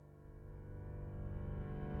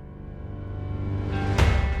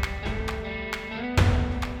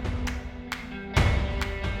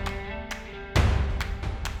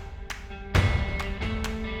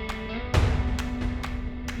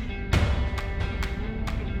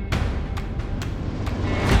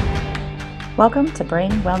Welcome to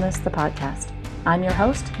Brain Wellness, the podcast. I'm your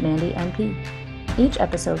host, Mandy NP. Each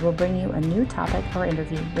episode will bring you a new topic or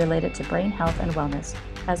interview related to brain health and wellness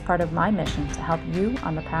as part of my mission to help you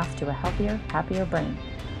on the path to a healthier, happier brain.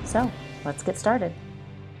 So, let's get started.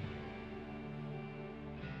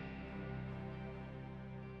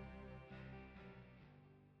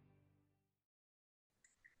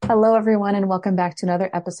 Hello, everyone, and welcome back to another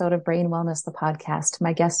episode of Brain Wellness, the podcast.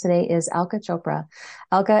 My guest today is Alka Chopra.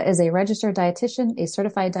 Alka is a registered dietitian, a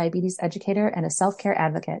certified diabetes educator, and a self-care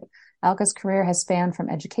advocate. Alka's career has spanned from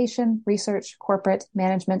education, research, corporate,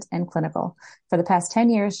 management, and clinical. For the past 10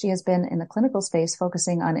 years, she has been in the clinical space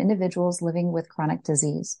focusing on individuals living with chronic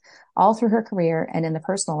disease. All through her career and in her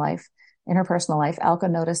personal life, Alka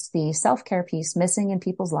noticed the self-care piece missing in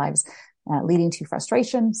people's lives, leading to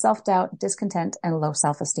frustration, self-doubt, discontent, and low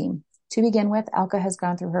self-esteem. To begin with, Alka has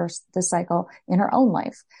gone through this cycle in her own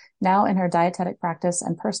life. Now, in her dietetic practice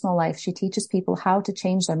and personal life, she teaches people how to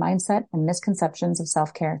change their mindset and misconceptions of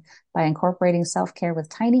self-care by incorporating self-care with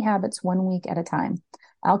tiny habits 1 week at a time.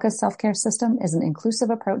 Alka's self-care system is an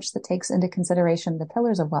inclusive approach that takes into consideration the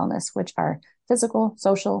pillars of wellness, which are physical,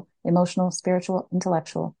 social, emotional, spiritual,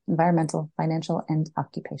 intellectual, environmental, financial, and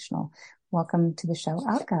occupational. Welcome to the show,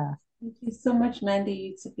 Alka. Thank you so much,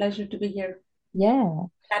 Mandy. It's a pleasure to be here. Yeah.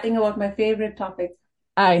 Chatting about my favorite topic.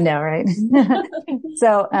 I know, right?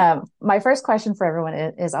 So, my first question for everyone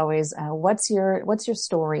is always, what's your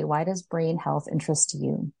story? Why does brain health interest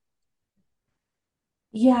you?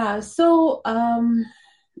 Yeah. So,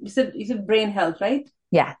 you said brain health, right?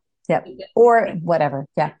 Yeah. Yep. Or whatever.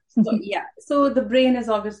 Yeah. So, yeah. So the brain is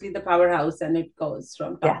obviously the powerhouse, and it goes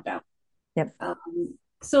from top down. Yep.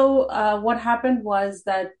 So what happened was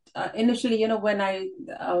that initially, when my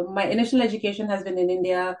initial education has been in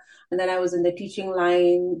India, and then I was in the teaching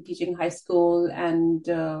line, teaching high school, and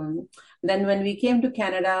then when we came to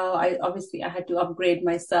Canada, I had to upgrade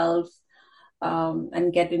myself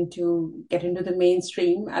and get into the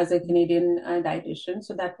mainstream as a Canadian dietitian.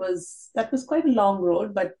 So that was quite a long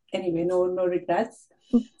road, but anyway, no regrets.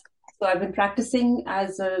 So I've been practicing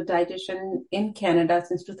as a dietitian in Canada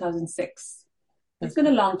since 2006. It's been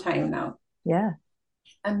a long time now. Yeah.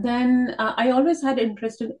 And then I always had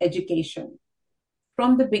interest in education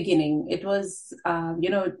from the beginning. It was,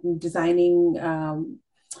 designing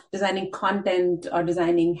content or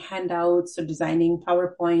designing handouts or designing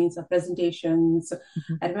PowerPoints or presentations.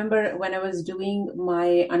 Mm-hmm. I remember when I was doing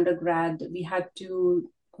my undergrad, we had to,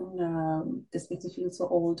 this makes me feel so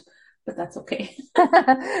old, but that's okay.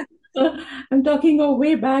 I'm talking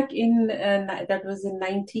way back that was in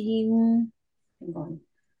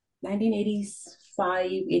 1985,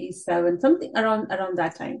 87, something around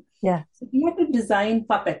that time. Yeah. So we had to design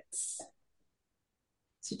puppets.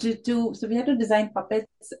 So we had to design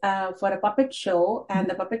puppets for a puppet show, and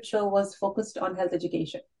the puppet show was focused on health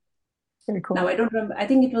education. Very cool. Now I don't remember. I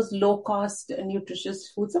think it was low cost, nutritious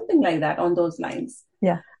food, something like that on those lines.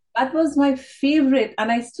 Yeah. That was my favorite,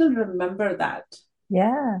 and I still remember that.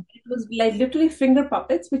 Yeah. It was like literally finger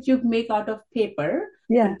puppets, which you make out of paper.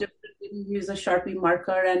 Yeah. You use a Sharpie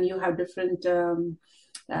marker, and you have different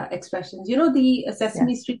expressions. The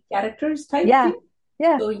Sesame Street characters type thing.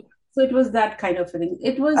 Yeah. So it was that kind of thing.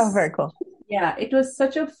 It was very cool. Yeah, it was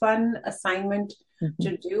such a fun assignment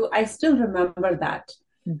to do. I still remember that.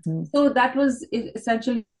 Mm-hmm. So that was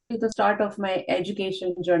essentially the start of my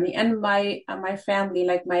education journey, and my family,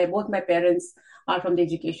 like both my parents are from the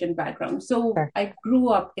education background. So I grew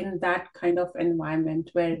up in that kind of environment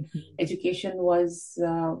where education was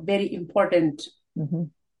very important. Mm-hmm.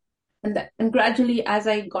 And gradually, as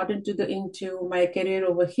I got into my career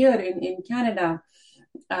over here in Canada,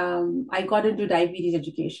 I got into diabetes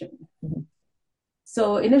education. Mm-hmm.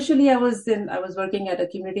 So initially, I was working at a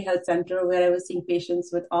community health center where I was seeing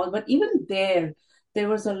patients with but even there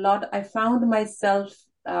was a lot. I found myself,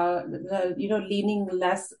 leaning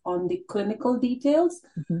less on the clinical details.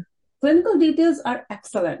 Mm-hmm. Clinical details are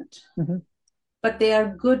excellent, but they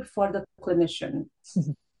are good for the clinician.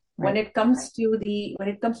 Mm-hmm. Right. When it comes to the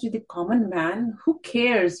common man, who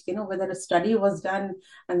cares, whether a study was done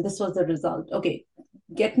and this was the result? Okay,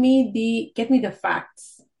 get me the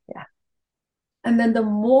facts. Yeah. And then the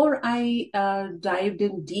more I dived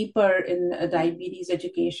in deeper in diabetes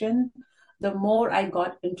education, the more I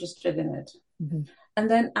got interested in it. Mm-hmm. And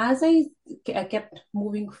then as I kept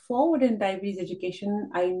moving forward in diabetes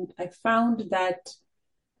education, I found that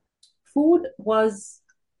food was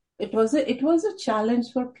a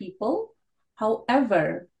challenge for people.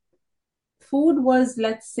 However, food was,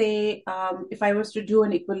 let's say, if I was to do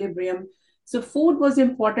an equilibrium, so food was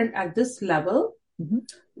important at this level,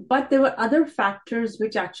 but there were other factors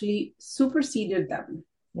which actually superseded them.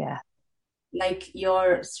 Yeah. like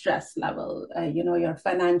your stress level, your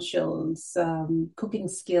financials, cooking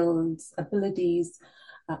skills, abilities,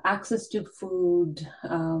 access to food,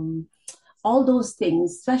 all those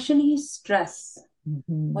things, especially stress,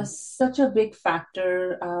 Hmm. was such a big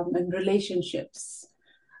factor in relationships.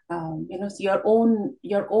 So your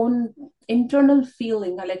own internal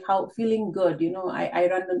feeling, like how feeling good. I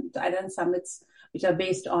run summits which are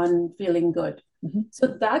based on feeling good. Hmm. So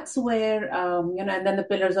that's where and then the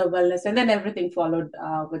pillars of wellness, and then everything followed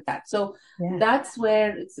with that. So Yeah.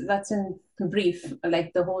 that's in brief,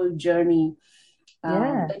 like the whole journey. Um,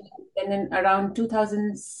 Yeah. then, then in around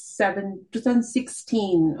 2007,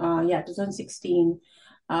 2016, 2016,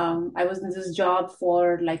 I was in this job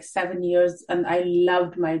for like 7 years, and I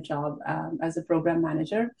loved my job as a program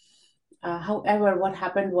manager. However, what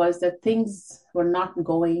happened was that things were not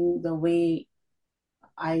going the way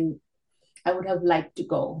I I would have liked to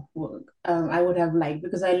go. I would have liked,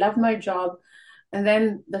 because I loved my job, and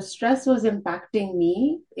then the stress was impacting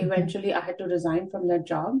me. Hmm. Eventually, I had to resign from that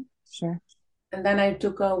job, Sure. and then I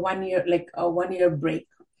took a 1 year break.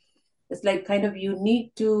 It's like kind of you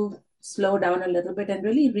need to slow down a little bit and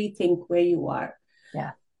really rethink where you are.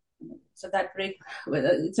 Yeah. So that break, well,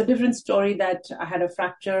 it's a different story that I had a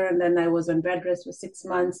fracture and then I was on bed rest for 6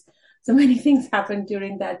 months. So many things happened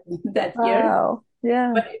during that year. Wow.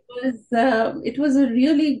 Yeah. But it was a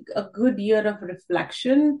really a good year of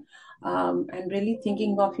reflection, and really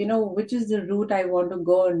thinking of which is the route I want to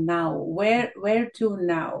go now, where to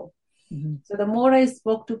now. Hmm. So the more I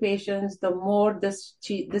spoke to patients, the more this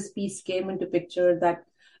piece came into picture, that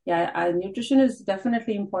yeah, nutrition is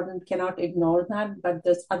definitely important, cannot ignore that, but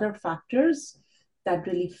there's other factors that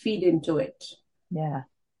really feed into it. Yeah.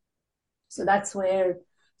 So that's where,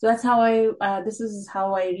 so that's how this is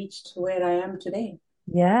how I reached where I am today.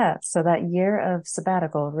 Yeah. So that year of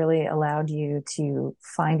sabbatical really allowed you to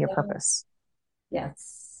find your Yeah. purpose.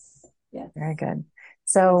 Yes. Yes. Very good.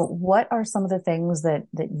 So Yes. what are some of the things that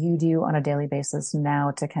you do on a daily basis now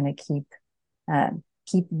to kind of uh,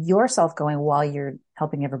 keep yourself going while you're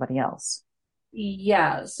helping everybody else?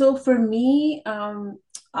 Yeah. So for me, I'm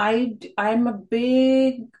a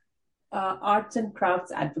big arts and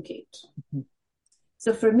crafts advocate. Mhm.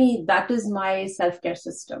 So for me, that is my self-care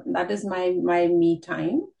system. That is my me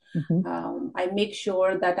time. Mhm. I make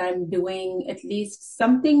sure that I'm doing at least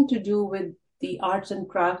something to do with the arts and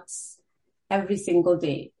crafts every single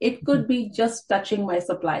day. It Mhm. could be just touching my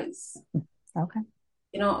supplies, Okay.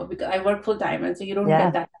 because I work full time, and so you don't get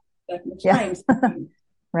Yeah. that much Yeah. time sometimes.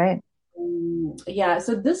 Right. Yeah,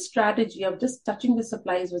 so this strategy of just touching the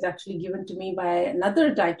supplies was actually given to me by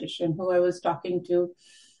another dietitian who I was talking to.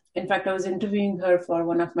 In fact, I was interviewing her for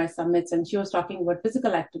one of my summits, and she was talking about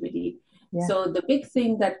physical activity. Yeah. So the big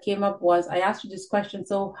thing that came up was I asked her this question: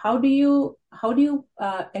 so how do you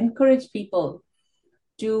encourage people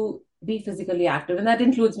to be physically active? And that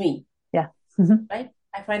includes me, Yeah. Mhm. right?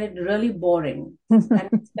 I find it really boring, and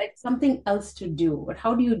it's like something else to do. But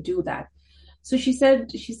how do you do that? So she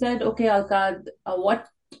said, okay, Alka, what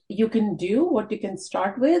you can do, what you can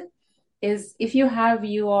start with is, if you have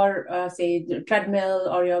your, say, the treadmill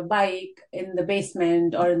or your bike in the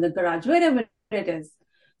basement or in the garage, wherever it is,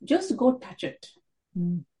 just go touch it.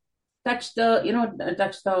 Mm. Touch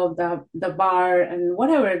the bar and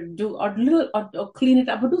whatever, do or little or clean it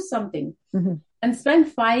up or do something, Mhm. and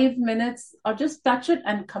spend 5 minutes or just touch it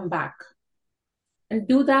and come back, and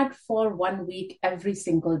do that for 1 week every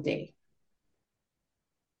single day.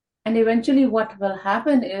 And eventually, what will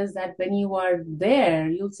happen is that when you are there,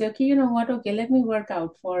 you'll say, okay, you know what? Okay, let me work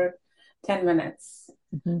out for 10 minutes.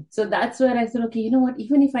 Mhm. So that's where I said, okay, you know what?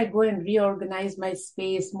 Even if I go and reorganize my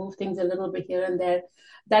space, move things a little bit here and there,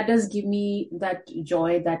 that does give me that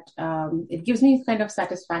joy, that it gives me kind of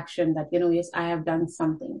satisfaction that, yes, I have done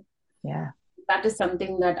something. Yeah. That is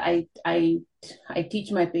something that I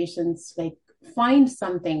teach my patients, like, find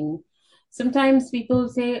something. Sometimes people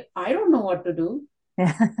say, I don't know what to do.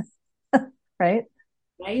 Yeah. Right.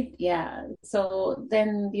 Right? Yeah. So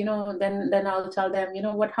then, then I'll tell them,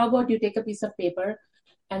 what, how about you take a piece of paper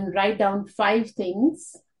and write down 5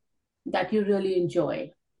 things that you really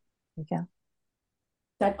enjoy, Yeah.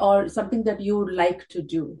 that or something that you like to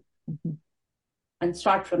do, Mhm. and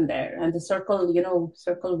start from there. And the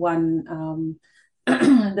circle one.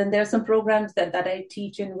 Then there are some programs that I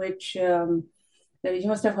teach in which, you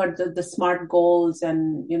must have heard the SMART goals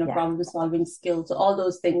and Yeah. problem solving skills, all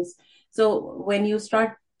those things. So when you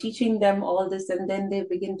start teaching them all this, and then they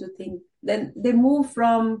begin to think, then they move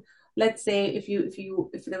from, let's say, if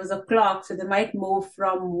there was a clock, so they might move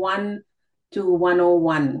from 1 to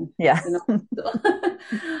 101, Yeah. you know.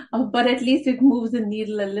 But at least it moves the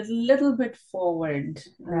needle a little bit forward.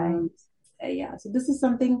 Right. yeah. So this is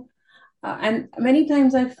something, and many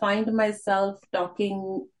times I find myself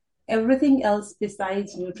talking everything else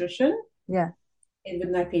besides nutrition Yeah. with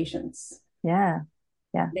my patients. Yeah.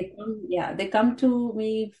 Yeah. They come to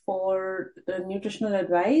me for the nutritional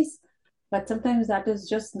advice, but sometimes that is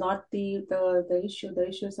just not the issue. The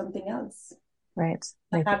issue is something else. Right.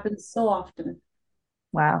 That happens so often.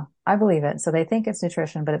 Wow. I believe it. So they think it's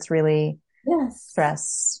nutrition, but it's really Yes.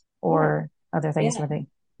 stress Yeah. or other things Yeah. where they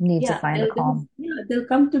need to Yeah. find the calm. They'll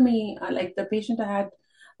come to me, like the patient I had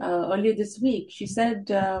earlier this week. She said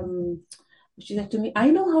to me,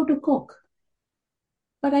 "I know how to cook,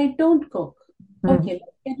 but I don't cook." Mm-hmm. Okay,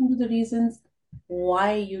 let's get into the reasons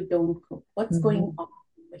why you don't cook. What's going Mm-hmm. on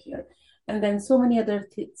over here? And then so many other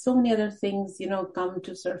things, come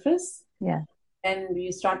to surface, Yeah. and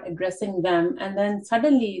you start addressing them, and then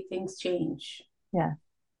suddenly things change. Yeah.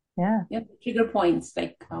 Yeah. Yeah, trigger points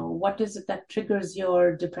like what is it that triggers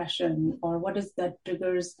your depression, or what is that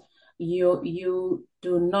triggers you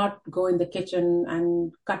do not go in the kitchen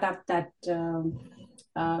and cut up that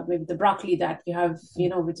maybe the broccoli that you have,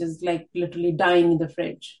 which is like literally dying in the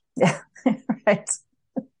fridge, Yeah. Right.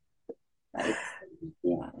 right?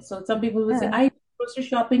 Yeah. So some people will say, Yeah. I do grocery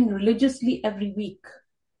shopping religiously every week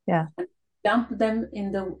Yeah. and dump them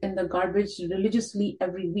in the garbage religiously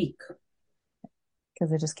every week. Because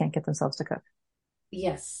they just can't get themselves to cook.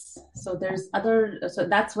 Yes. So Yeah. so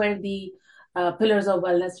that's where the pillars of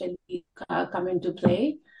wellness really come into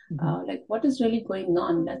play. Mm-hmm. Like what is really going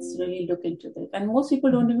on? Let's really look into this. And most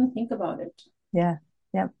people don't even think about it. Yeah.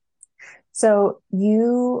 Yeah. So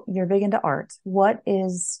you're big into art. What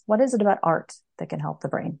is it about art that can help the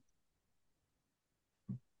brain?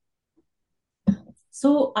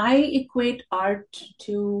 So I equate art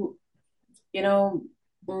to, you know,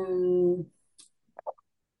 um,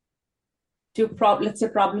 let's say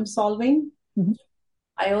problem solving. Mm-hmm.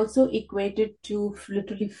 I also equate it to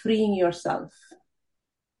literally freeing yourself.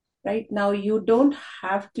 Right now, you don't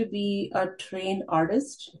have to be a trained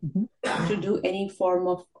artist Mm-hmm. to do any form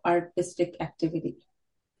of artistic activity.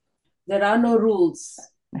 There are no rules.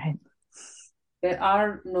 Right. There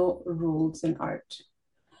are no rules in art.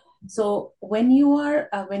 So when you are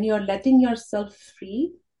letting yourself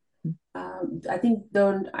free, I think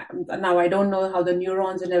now I don't know how the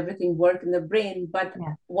neurons and everything work in the brain, but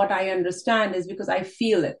Yeah. what I understand is because I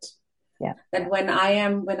feel it. Yeah. That when I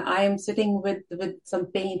am sitting with some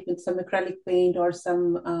paint, with some acrylic paint or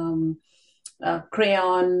some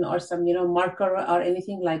crayon or some marker or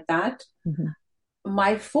anything like that, Mm-hmm.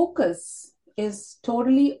 my focus is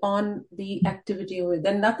totally on the activity with,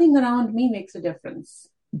 then nothing around me makes a difference.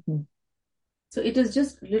 Mm-hmm. So it is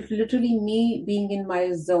just literally me being in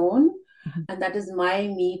my zone, Mm-hmm. and that is my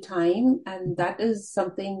me time, and that is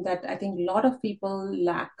something that I think a lot of people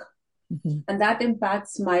lack, Mm-hmm. and that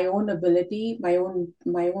impacts my own ability, my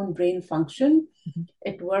own brain function. Mm-hmm.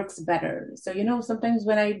 It works better. So sometimes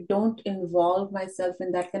when I don't involve myself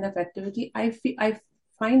in that kind of activity, I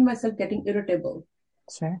find myself getting irritable.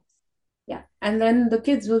 Sure. Yeah. And then the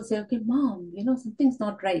kids will say, okay, mom, something's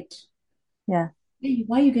not right. Yeah. Hey,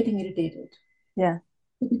 why are you getting irritated? Yeah.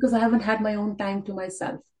 Because I haven't had my own time to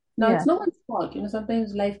myself. Now, Yeah. it's no one's fault.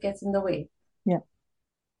 Sometimes life gets in the way, Yeah.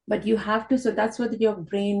 but you have to. So that's what your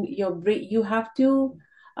brain, you have to,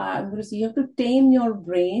 I'm going to say, you have to tame your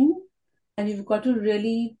brain, and you've got to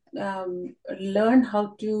really learn how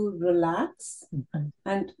to relax. Mm-hmm.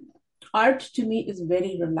 And art to me is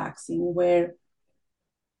very relaxing, where,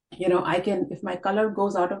 I can, if my color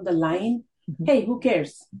goes out of the line, hey, who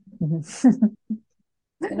cares? Mm-hmm.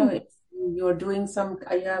 It's, you're doing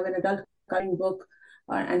you have an adult coloring book,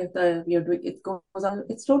 and if you're doing it goes on,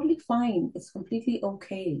 it's totally fine. It's completely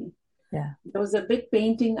okay. Yeah. There was a big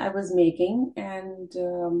painting I was making, and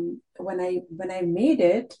when I made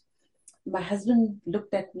it, my husband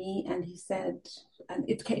looked at me and he said, and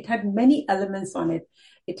it had many elements on it.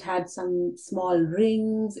 It had some small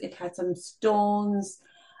rings, it had some stones,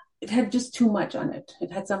 it had just too much on it.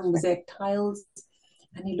 It had some Sure. mosaic tiles.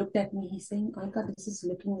 And he looked at me, he's saying, Alka, this is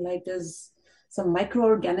looking like there's some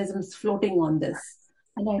microorganisms floating on this.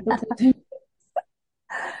 And I looked at him,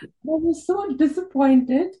 I was so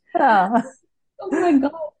disappointed. Oh. Oh my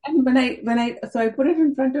God. And so I put it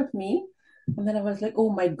in front of me, and then I was like, oh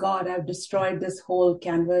my God, I've destroyed this whole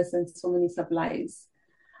canvas and so many supplies.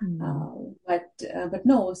 Mm-hmm. But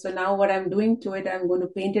no, so now what I'm doing to it, I'm going to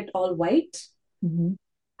paint it all white, Mm-hmm.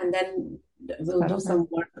 and then we'll Start do over. some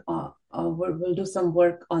work. We'll do some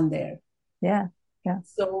work on there. Yeah. Yeah.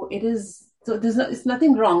 So it is. So it's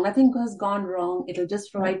nothing wrong. Nothing has gone wrong. It'll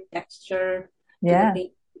just Right. provide texture to the Yeah.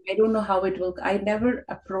 paint. I don't know how it will. I never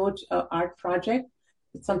approach an art project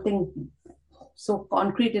with something so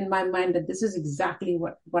concrete in my mind that this is exactly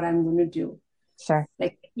what I'm going to do. Sure.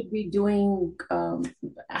 Like I could be doing,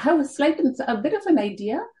 I have a bit of an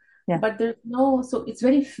idea, Yeah. but there's no, so it's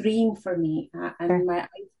very freeing for me, Sure. and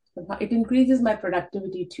it increases my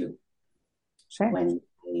productivity too Sure. when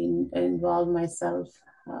I involve myself,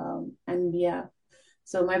 and yeah,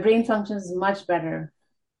 so my brain functions much better.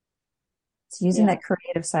 It's using Yeah, that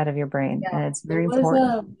creative side of your brain, and yeah. it's very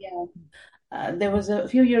important. There was a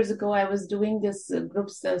few years ago, I was doing this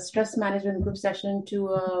stress management group session to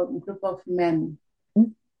a group of men.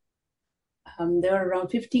 Mm. There were around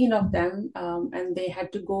 15 of them, and they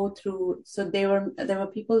had to go through. So there were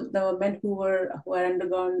men who had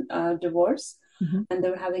undergone divorce, Mhm. and they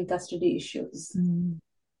were having custody issues. Mm.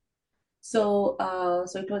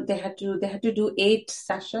 They had to do 8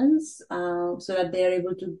 sessions, so that they are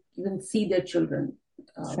able to even see their children.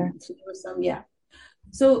 Sure. So there was some, yeah.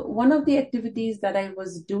 So one of the activities that I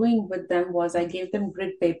was doing with them was I gave them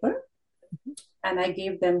grid paper and I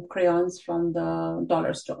gave them crayons from the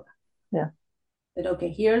dollar store. Yeah. That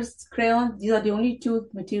okay, here's crayons. These are the only two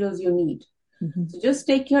materials you need. Mhm. So just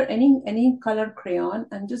take your any color crayon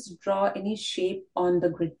and just draw any shape on the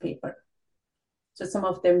grid paper. So some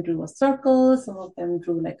of them drew a circle, some of them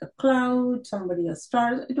drew like a cloud, somebody a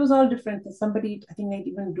star. It was all different. Somebody, I think they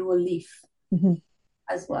even drew a leaf Mhm.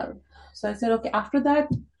 as well. So I said, okay, after that,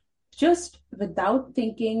 just without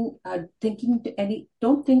thinking to any,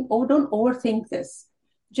 don't overthink this.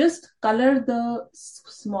 Just color the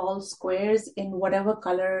small squares in whatever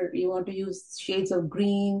color you want to use, shades of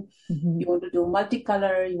green. Mhm. You want to do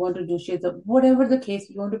multicolor, you want to do shades of whatever the case,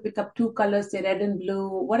 you want to pick up 2 colors, say red and blue,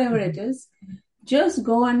 whatever it Mhm. is. Just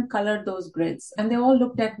go and color those grids. And they all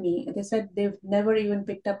looked at me and they said they've never even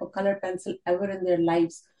picked up a color pencil ever in their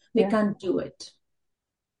lives. They Yeah. can't do it.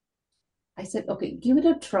 I said, okay, give it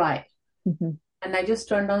a try. Mhm. And I just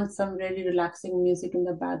turned on some really relaxing music in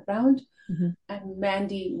the background. Mhm. And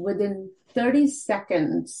Mandy, within 30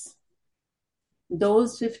 seconds,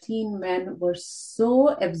 those 15 men were so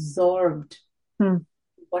absorbed Hmm.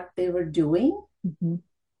 in what they were doing Mhm.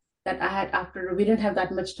 that we didn't have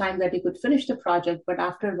that much time that we could finish the project. But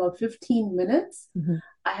after about 15 minutes, Mhm.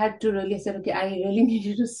 I had to really say, okay, I really need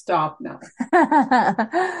you to stop now.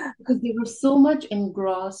 Because they were so much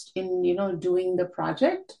engrossed in, doing the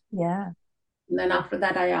project. Yeah. And then after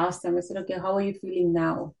that, I asked them, I said, okay, how are you feeling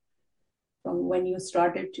now from when you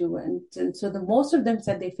started to? And so the most of them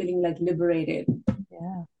said they're feeling like liberated.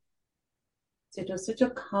 Yeah. So it was such a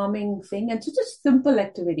calming thing and such a simple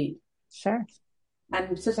activity Sure.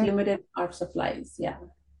 and such Sure. limited art supplies. Yeah.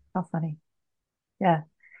 How funny. Yeah.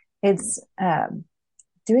 It's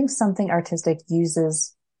doing something artistic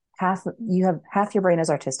uses you have half your brain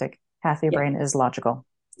is artistic, half your Yeah. brain is logical.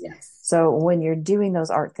 Yes. So when you're doing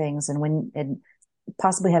those art things and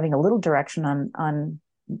possibly having a little direction on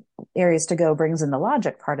areas to go brings in the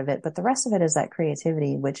logic part of it, but the rest of it is that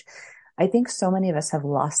creativity, which I think so many of us have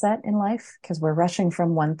lost that in life because we're rushing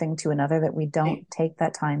from one thing to another that we don't take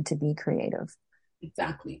that time to be creative.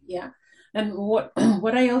 Exactly. Yeah. And what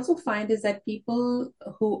what I also find is that people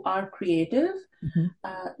who are creative,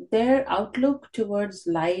 Mm-hmm. their outlook towards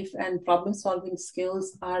life and problem solving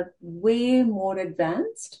skills are way more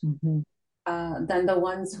advanced Mm-hmm. than the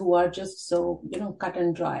ones who are just so, cut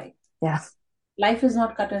and dry. Yeah. Life is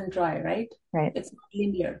not cut and dry, right? Right. It's not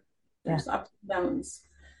linear. Yeah. There's ups and downs.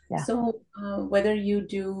 Yeah. So whether you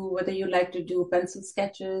like to do pencil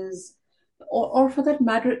sketches, or for that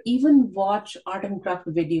matter, even watch art and craft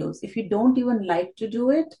videos. If you don't even like to do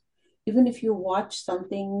it, even if you watch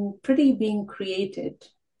something pretty being created,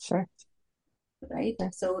 Sure. right? Sure.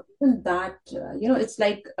 So even that, it's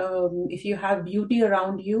like if you have beauty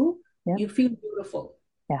around you, Yep. you feel beautiful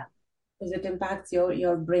Yeah. because it impacts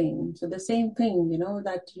your brain. So the same thing,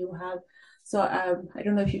 that you have. So I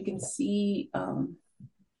don't know if you can see. Hold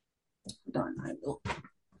on, I will.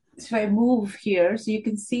 If I move here, so you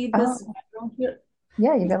can see this Oh, background here.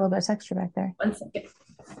 yeah. You've got a little bit of texture back there. 1 second.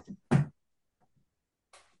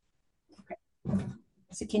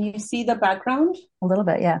 So can you see the background A little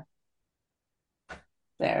bit. Yeah.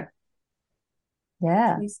 there?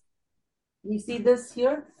 Yeah. You see this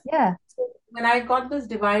here? Yeah. So when I got this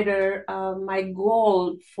divider, my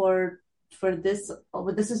goal for this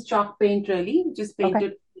is chalk paint really, just Okay.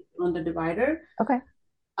 painted on the divider. Okay.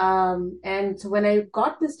 And so when I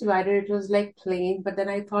got this divider, it was like plain, but then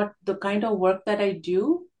I thought the kind of work that I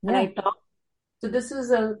do and Yeah. I talk, so this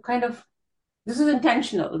is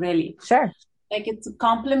intentional, really. Sure. Like it's a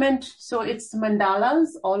complement, so it's mandalas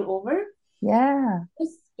all over. Yeah.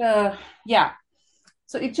 Just, yeah.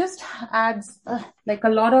 So it just adds like a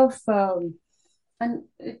lot of And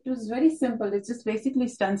it was very simple. It's just basically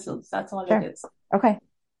stencils. That's all it Sure. is. Okay.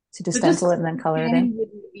 So just So stencil just it and then color it in. sharing with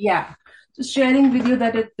you, yeah, just sharing with you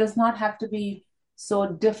that it does not have to be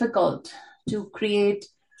so difficult to create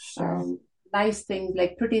Sure. um, nice things,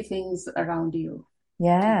 like pretty things around you. Okay.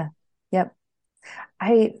 Yeah. Yep.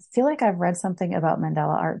 I feel like I've read something about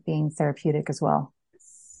mandala art being therapeutic as well.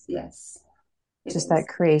 Yes, it Just that is.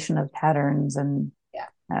 creation of patterns and Yeah.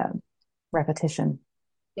 uh, repetition.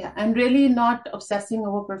 Yeah. And really not obsessing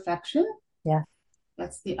over perfection. Yeah.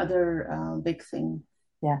 That's the other big thing.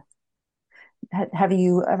 Yeah. Have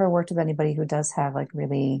you ever worked with anybody who does have like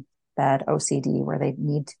really bad OCD where they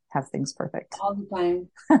need to have things perfect? All the time.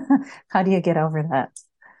 How do you get over that?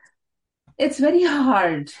 It's very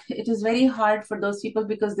hard. It is very hard for those people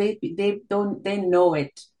because they know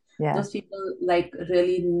it. Yeah. Those people like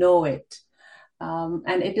really know it.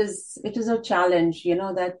 And it is a challenge,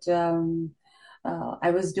 that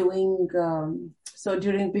I was doing so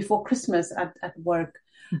during before Christmas at work.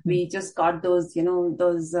 Mhm. We just got those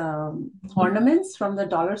ornaments from the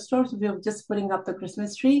dollar store. So we were just putting up the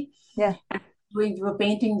Christmas tree Yeah. and we were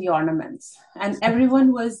painting the ornaments, and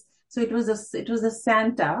everyone was so it was a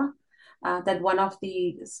Santa that one of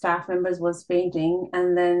the staff members was painting,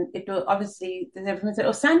 and then it was obviously then everyone said,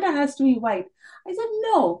 "Oh, Santa has to be white." I said,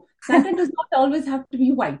 "No, Santa does not always have to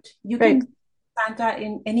be white. You Right. can Santa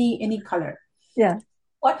in any color." Yeah.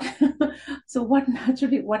 What so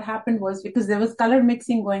what happened was because there was color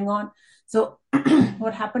mixing going on. So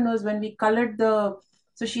what happened was when we colored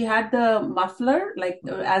so she had the muffler like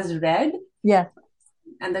as red, Yeah.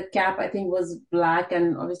 and the cap I think was black,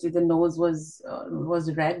 and obviously the nose was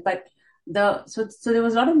red. But so there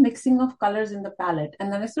was a lot of mixing of colors in the palette,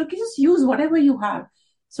 and then I said, okay, just use whatever you have.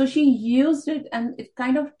 So she used it, and it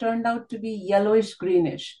kind of turned out to be yellowish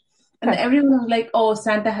greenish, and Okay. everyone was like, "Oh,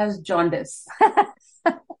 Santa has jaundice."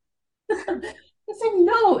 I said,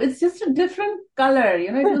 "No, it's just a different color.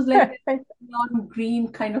 It was like Right. neon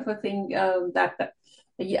green kind of a thing, that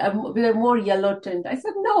yeah, with a more yellow tint." I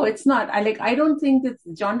said, "No, it's not. I don't think it's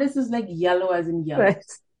jaundice is like yellow as in yellow. Right.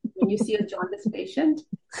 When you see a jaundice patient."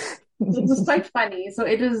 It was quite funny. So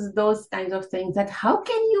it is those kinds of things that how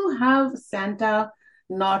can you have Santa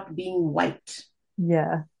not being white?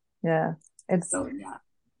 Yeah. Yeah. It's So yeah,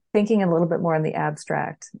 thinking a little bit more in the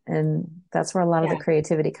abstract. And that's where a lot of the yeah.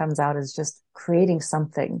 creativity comes out is just creating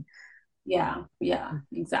something. Yeah, yeah,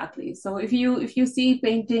 exactly. So if you see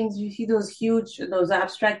paintings, you see those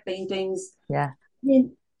abstract paintings. Yeah. I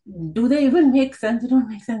mean, do they even make sense? They don't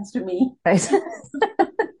make sense to me. Right.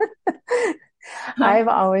 I've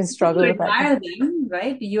always You struggled with that. admire them,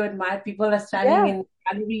 right? You admire people are standing Yeah. in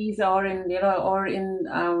galleries or in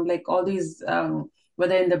like all these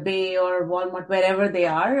whether in the Bay or Walmart, wherever they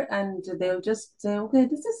are, and they'll just say, "Okay,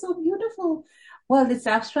 this is so beautiful." Well, it's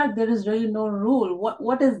abstract. There is really no rule.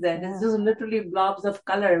 What is that? It's Yeah. just literally blobs of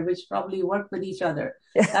color which probably work with each other.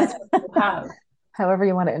 That's Yeah. what you have. However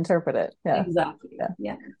you want to interpret it. Yeah. Exactly. Yeah.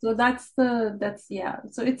 Yeah. So that's yeah.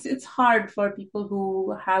 So it's hard for people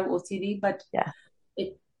who have OCD, but Yeah.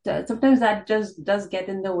 it sometimes that just does get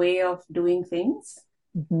in the way of doing things.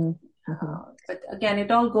 Hmm. Hmm. But again,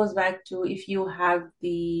 it all goes back to if you have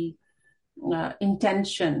the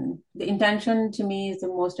intention. The intention to me is the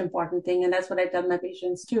most important thing, and that's what I tell my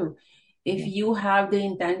patients too. If Yeah. you have the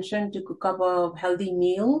intention to cook up a healthy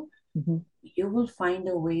meal, Hmm. you will find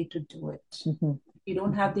a way to do it. Hmm. If you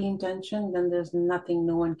don't have the intention, then there's nothing,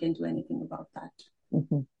 no one can do anything about that.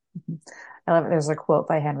 Hmm. Hmm. I love it. There's a quote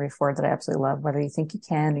by Henry Ford that I absolutely love. Whether you think you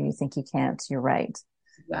can or you think you can't, you're right.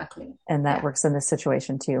 Exactly. And that Yeah. works in this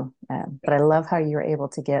situation too. But I love how you were able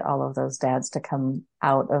to get all of those dads to come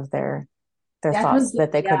out of their That was thoughts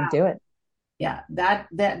that they yeah. couldn't do it. Yeah, that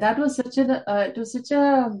was such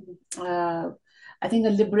a uh, I think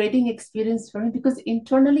a liberating experience for me because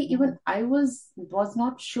internally Yeah. even I was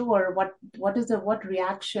not sure what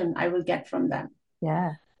reaction I will get from them.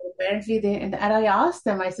 Yeah. Apparently and I asked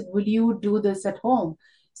them, I said, "Will you do this at home?"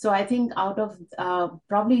 So I think out of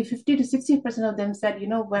probably 50 to 60% of them said,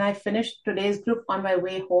 "When I finish today's group on my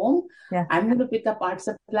way home, Yeah. I'm going to pick up art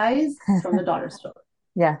supplies from the dollar store."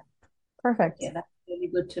 Yeah. Perfect. Yeah, that's really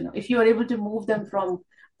good to know. If you are able to move them from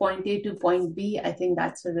point A to point B, I think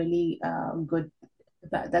that's a really good,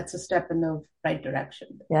 that's a step in the right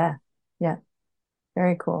direction. Yeah. Yeah.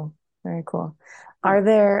 Very cool. Very cool. Yeah. Are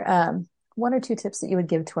there one or two tips that you would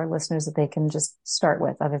give to our listeners that they can just start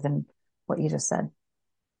with other than what you just said?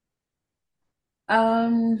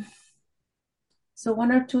 Um, so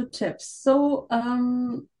one or two tips. So,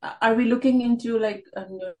 are we looking into like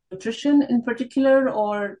nutrition in particular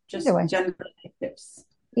or Either just way. general tips?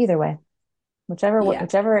 Either way. Whichever Yeah.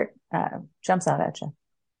 whichever jumps out at you.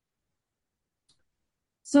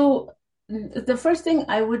 So the first thing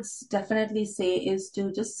I would definitely say is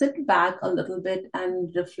to just sit back a little bit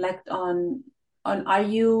and reflect on are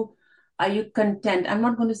you content? I'm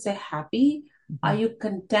not going to say happy. Are Hmm. you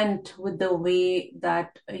content with the way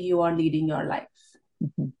that you are leading your life?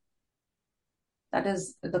 Hmm. That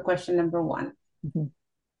is the question number one. Hmm.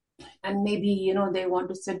 And maybe, they want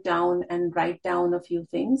to sit down and write down a few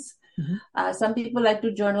things. Hmm. Some people like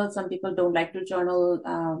to journal, some people don't like to journal.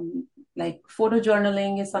 Like photo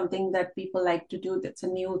journaling is something that people like to do. That's a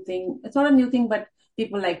new thing. It's not a new thing, but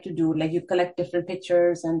people like to do. Like you collect different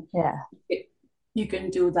pictures and Yeah, you can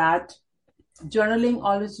do that. Journaling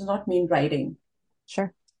always does not mean writing. sure.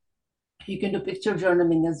 You can do picture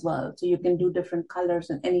journaling as well. So you can do different colors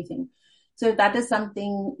and anything. So if that is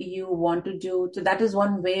something you want to do, so that is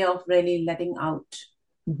one way of really letting out.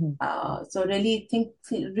 Hmm. So really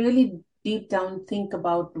really deep down, think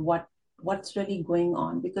about what's really going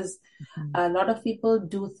on, because Hmm. a lot of people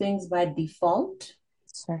do things by default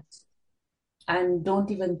Sure. and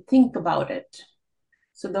don't even think about it.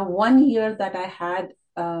 So the 1 year that I had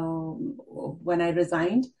when I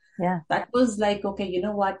resigned, Yeah, that was like, okay, you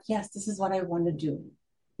know what? Yes, this is what I want to do.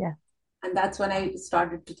 yeah. And that's when I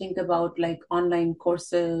started to think about like online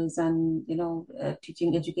courses and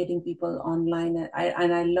teaching, educating people online.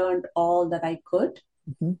 And I learned all that I could.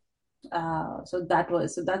 Hmm. So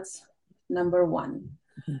that's number one.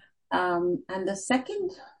 Hmm. And the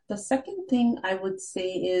second thing I would say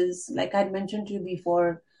is, like I mentioned to you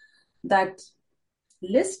before, that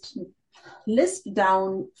list list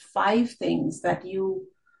down 5 things that you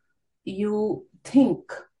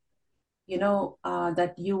think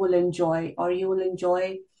that you will enjoy, or you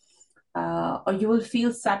will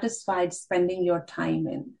feel satisfied spending your time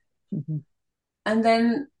in. Hmm. And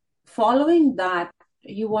then following that,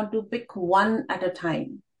 you want to pick one at a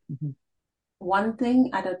time, Hmm. one thing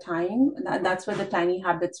at a time. That's where the tiny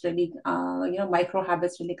habits really, micro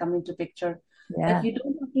habits really come into picture. That Yeah. you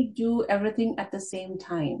don't have to do everything at the same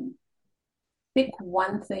time. Pick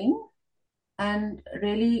one thing and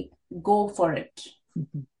really go for it,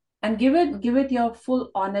 Hmm. and give it your full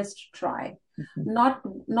honest try. Hmm.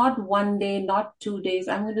 Not one day, not 2 days.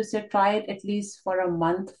 I'm going to say try it at least for a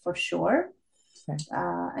month for sure, Sure.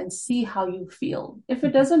 and see how you feel. If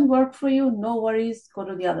it Hmm. doesn't work for you, no worries, go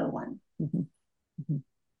to the other one. Hmm. Hmm.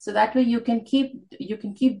 So that way you can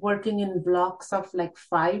keep working in blocks of like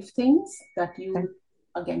 5 things that Sure.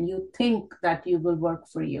 you think that you will work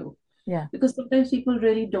for you, Yeah. because sometimes people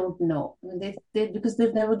really don't know. I mean, because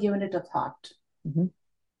they've never given it a thought. Hmm.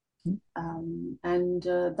 And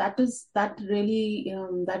that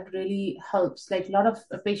really helps. Like a lot of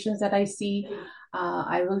patients that I see,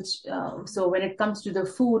 I will. So when it comes to the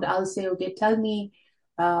food, I'll say, okay, tell me,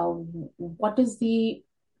 uh, what is the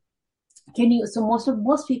can you? So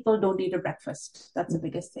most people don't eat a breakfast. That's the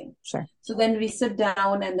biggest thing. Sure. So then we sit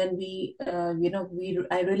down and then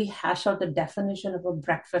I really hash out the definition of a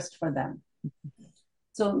breakfast for them.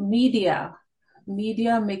 So media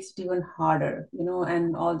makes it even harder,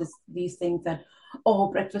 and all these things that,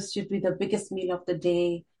 oh, breakfast should be the biggest meal of the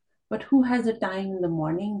day. But who has the time in the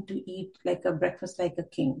morning to eat like a breakfast like a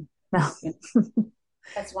king? No. You know,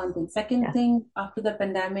 that's one thing. Second Yeah. thing, after the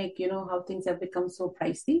pandemic, how things have become so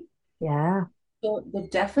pricey. Yeah. So the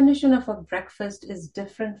definition of a breakfast is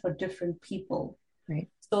different for different people. Right.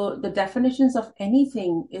 So the definitions of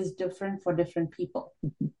anything is different for different people.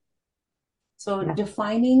 Hmm. So Yeah.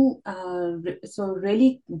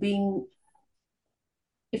 really being,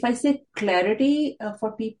 if I say clarity, for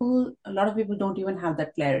people, a lot of people don't even have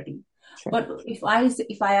that clarity. Sure. But if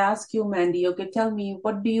I ask you, Mandy, okay, tell me,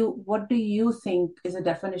 what do you think is a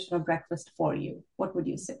definition of breakfast for you? What would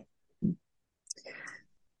you say?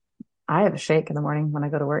 I have a shake in the morning when I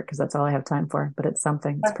go to work because that's all I have time for, but it's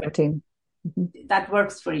something. It's Perfect. protein. Hmm. That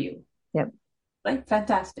works for you, Yep. right?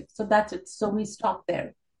 Fantastic. So that's it. So we stop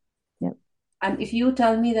there. Yep. And if you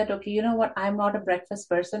tell me that, okay, you know what, I'm not a breakfast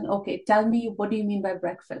person. Okay, tell me, what do you mean by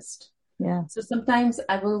breakfast? Yeah. So sometimes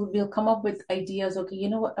we'll come up with ideas. Okay, you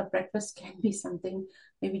know what? A breakfast can be something,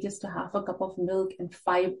 maybe just a half a cup of milk and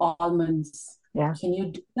 5 almonds. Yeah. Can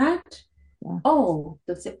you do that? Yeah. Oh,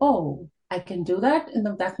 they'll say, oh, I can do that. And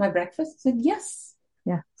then that's my breakfast. I said, yes.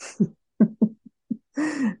 Yeah.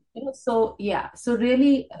 So yeah, so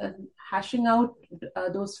really hashing out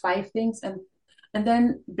those 5 things, and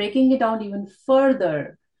then breaking it down even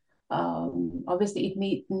further. Obviously, it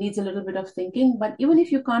needs a little bit of thinking, but even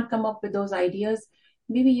if you can't come up with those ideas,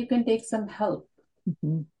 maybe you can take some help.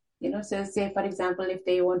 Hmm. So say for example, if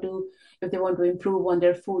they want to improve on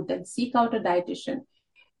their food, then seek out a dietitian.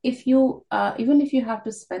 If you even if you have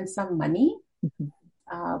to spend some money,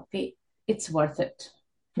 Hmm. pay, it's worth it.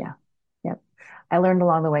 Yeah. Yep. I learned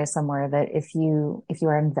along the way somewhere that if you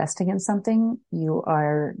are investing in something, you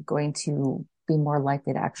are going to be more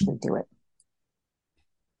likely to actually do it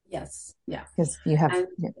Yes. Yeah. because you have And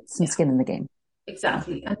some yeah, skin in the game. So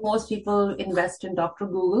exactly. And most people invest in Dr.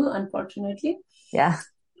 Google, unfortunately. yeah,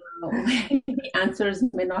 The answers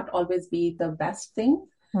may not always be the best thing.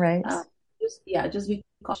 right. Uh, just be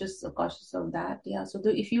cautious of that. Yeah. So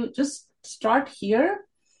if you just start here,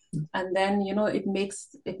 and then it makes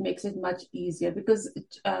it much easier because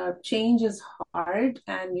change is hard,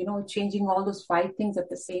 and changing all those five things at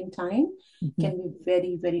the same time Hmm. can be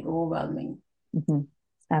very, very overwhelming. Hmm.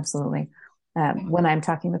 Absolutely. When I'm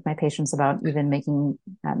talking with my patients about even making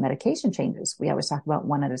medication changes, we always talk about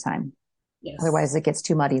one at a time. Otherwise, Yes, it gets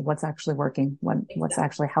too muddy. What's actually working? What's exactly.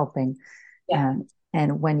 actually helping? Yeah,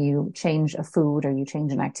 And when you change a food or you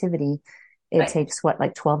change an activity, it right. takes what,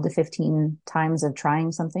 like 12 to 15 times of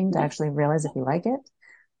trying something to Yes. actually realize if you like it.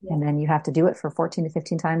 Yeah. And then you have to do it for 14 to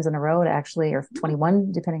 15 times in a row to actually, or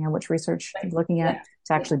 21, depending on which research you're Right. looking at, Yeah. to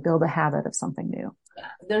Yeah. actually build a habit of something new.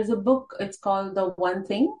 Yeah. There's a book, it's called The One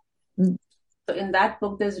Thing. Mm. So in that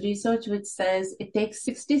book, there's research which says it takes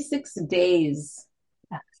 66 days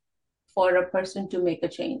for a person to make a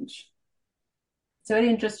change. It's a very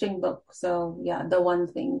interesting book. So yeah, The One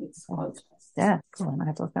Thing it's called. Yeah, cool. I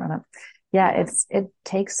have to look that one up. Yeah, Yeah.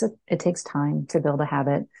 it takes time to build a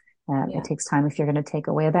habit. It Yeah. takes time if you're going to take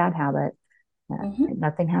away a bad habit. Hmm.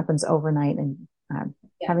 Nothing happens overnight, and Yeah.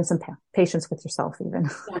 having some patience with yourself, even.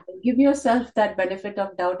 Yeah. Give yourself that benefit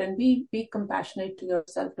of doubt and be compassionate to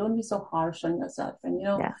yourself. Don't be so harsh on yourself. And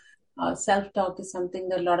Yeah, self-talk is something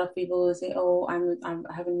that a lot of people will say, "Oh, I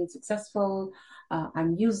haven't been successful.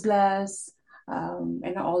 I'm useless."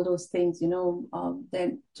 And all those things, then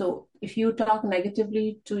so if you talk negatively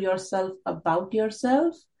to yourself about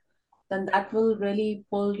yourself, then that will really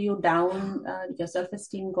pull you down. Your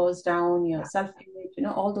self-esteem goes down, your self-image,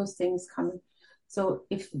 all those things come in. So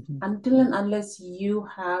if hmm, until and unless you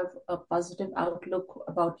have a positive outlook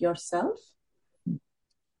about yourself,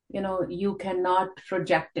 you cannot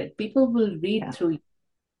project it. People will read yeah, through you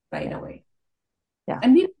right yeah, away. yeah,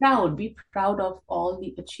 And be proud of all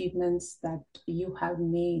the achievements that you have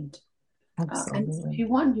made. And if absolutely. you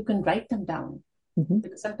want, you can write them down. Hmm.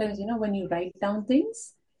 Because sometimes, when you write down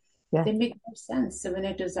things, Yeah, they make more sense. So when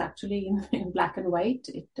it is actually in black and white,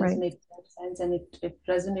 it does right. make more sense, and it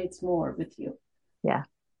resonates more with you. Yeah,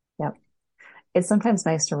 yeah. It's sometimes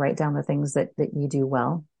nice to write down the things that you do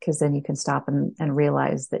well, because then you can stop and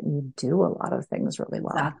realize that you do a lot of things really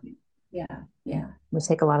well. Exactly. Yeah. Yeah. We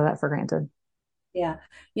take a lot of that for granted. Yeah,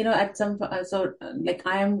 at some like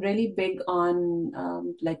I am really big on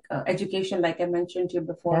like education, like I mentioned to you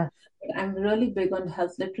before. Yeah, I'm really big on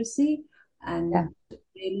health literacy yeah, and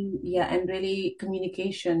really, yeah, and really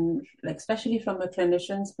communication, like especially from a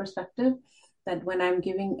clinician's perspective. That when I'm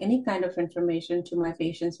giving any kind of information to my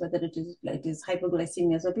patients, whether it is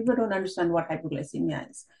hypoglycemia, so people don't understand what hypoglycemia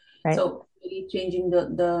is. right. So really changing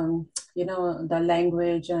the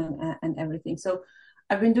language and everything. So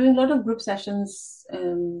I've been doing a lot of group sessions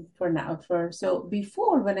for now. So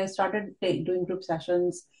before when I started doing group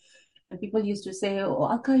sessions, and people used to say, "Oh,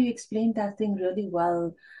 Alka, you explained that thing really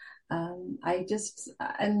well."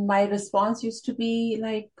 And my response used to be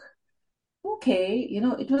like, "Okay,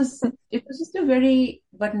 it was just a very."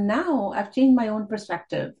 But now I've changed my own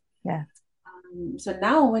perspective. Yeah, So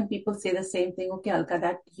now when people say the same thing, "Okay, Alka,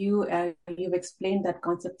 that you've explained that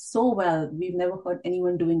concept so well. We've never heard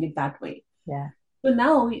anyone doing it that way." yeah, So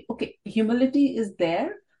now, okay, humility is there,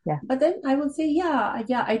 yeah, but then I will say, yeah,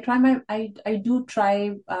 yeah, I do try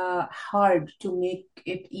hard to make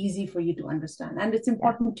it easy for you to understand, and it's yeah,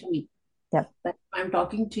 important to me yep, that if I'm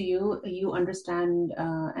talking to you, you understand,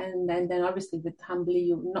 and then obviously with humbly,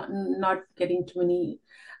 you not getting too many,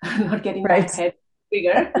 not getting my right. head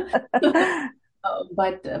bigger.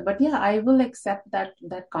 But yeah, I will accept that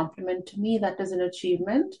compliment. To me, that is an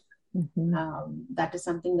achievement. Hmm. That is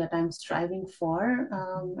something that I'm striving for,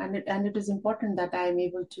 and it is important that I'm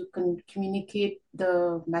able to communicate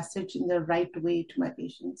the message in the right way to my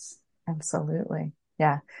patients. Absolutely.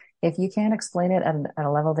 Yeah. If you can't explain it at a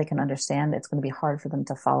level they can understand, it's going to be hard for them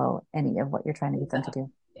to follow any of what you're trying to get them to Exactly.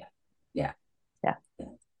 do. Yeah, yeah, Yeah.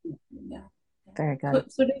 yeah, yeah. Yeah. Very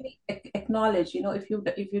good. So really acknowledge, if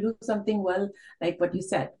you do something well, like what you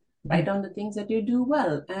said, Mhm. write down the things that you do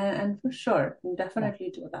well, and for sure, Yeah. definitely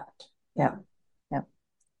do that. Yeah. Yeah. Yeah.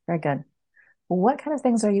 Very good. What kind of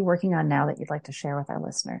things are you working on now that you'd like to share with our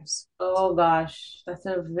listeners? Oh gosh, that's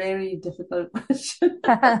a very difficult question.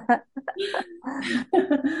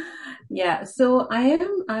 Yeah, so I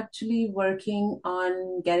am actually working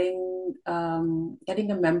on getting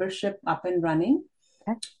a membership up and running.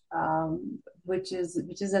 Okay. Which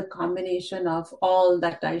is a combination of all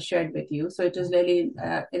that I shared with you. So it is really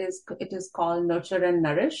it is called Nurture and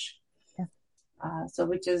Nourish. Yeah. So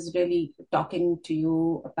which is really talking to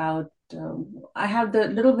you about. I have the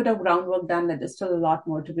little bit of groundwork done. There's still a lot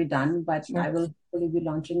more to be done, but Sure. I will hopefully be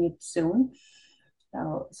launching it soon.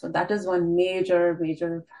 So that is one major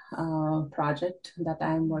project that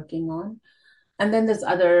I'm working on. And then there's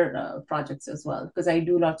other projects as well, because I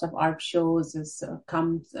do lots of art shows. This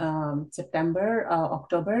comes September,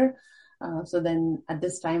 October. So then at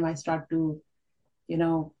this time, I start to,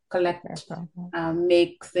 collect,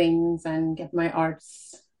 make things, and get my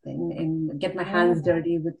arts get my hands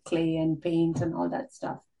dirty with clay and paint and all that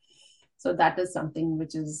stuff. So that is something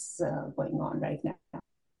which is going on right now.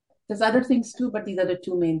 There's other things too, but these are the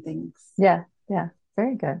two main things. Yeah, yeah,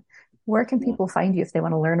 very good. Where can people find you if they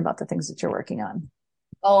want to learn about the things that you're working on?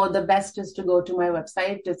 Oh, the best is to go to my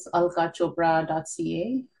website. It's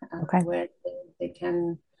alkachopra.ca, where they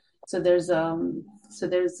can. So there's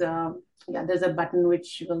there's a button where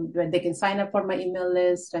they can sign up for my email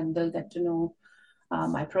list, and they'll get to know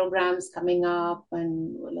my programs coming up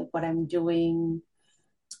and like what I'm doing.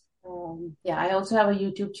 I also have a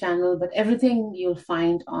YouTube channel, but everything you'll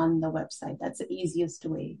find on the website. That's the easiest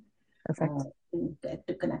way to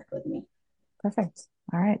connect with me. Perfect.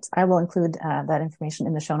 All right. I will include that information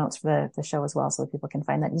in the show notes for the show as well, so that people can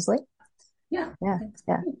find that easily. Yeah.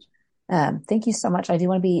 Thank you so much. I do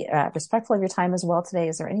want to be respectful of your time as well today.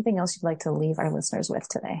 Is there anything else you'd like to leave our listeners with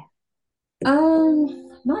today?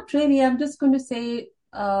 Not really. I'm just going to say,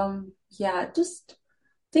 just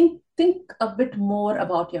think a bit more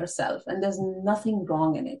about yourself, and there's nothing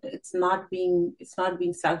wrong in it. It's not being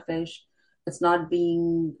selfish. It's not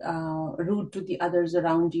being rude to the others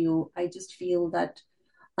around you. I just feel that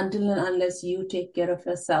until and unless you take care of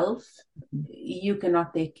yourself, you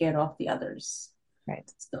cannot take care of the others.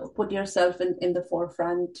 Right. So put yourself in the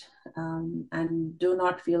forefront, and do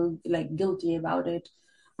not feel like guilty about it.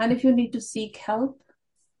 And if you need to seek help,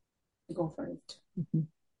 go for it.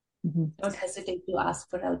 Don't hesitate to ask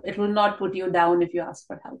for help. It will not put you down if you ask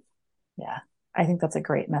for help. Yeah, I think that's a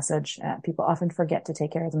great message. People often forget to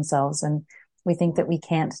take care of themselves, and we think that we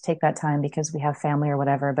can't take that time because we have family or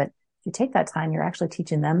whatever. But if you take that time, you're actually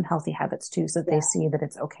teaching them healthy habits too, so that they see that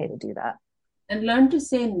it's okay to do that. And learn to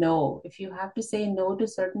say no. If you have to say no to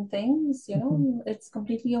certain things, it's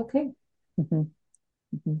completely okay.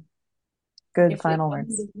 Good final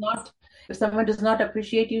words. If someone does not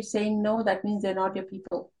appreciate you saying no, that means they're not your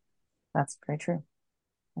people. That's very true.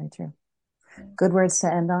 Very true. Good words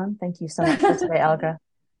to end on. Thank you so much for today, Alka.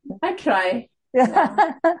 I try.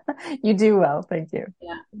 Yeah. You do well. Thank you.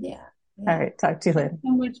 Yeah. All right. Talk to you later. Thank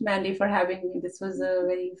you so much, Mandy, for having me. This was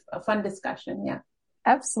a fun discussion. Yeah.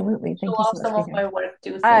 Absolutely. Thank you so much. Some of my work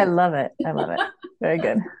too. I love it. Very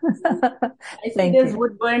good. I see there's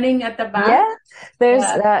wood burning at the back. Yeah, there's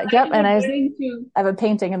and I have a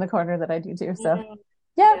painting in the corner that I do too. So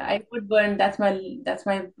I wood burn. That's my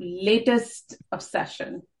latest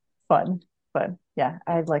obsession. Fun. Yeah,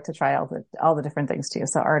 I'd like to try all the different things too.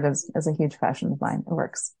 So art is a huge passion of mine. It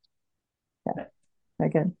works. Yeah, very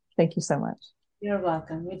good. Thank you so much. You're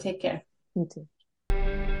welcome. You take care. You too.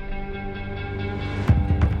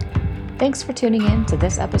 Thanks for tuning in to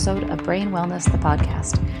this episode of Brain Wellness, the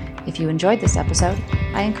podcast. If you enjoyed this episode,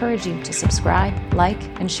 I encourage you to subscribe, like,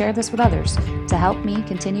 and share this with others to help me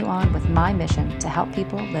continue on with my mission to help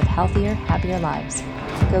people live healthier, happier lives.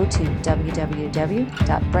 Go to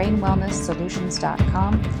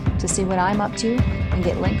www.brainwellnesssolutions.com to see what I'm up to and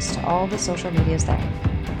get links to all the social medias there.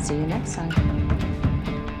 See you next time.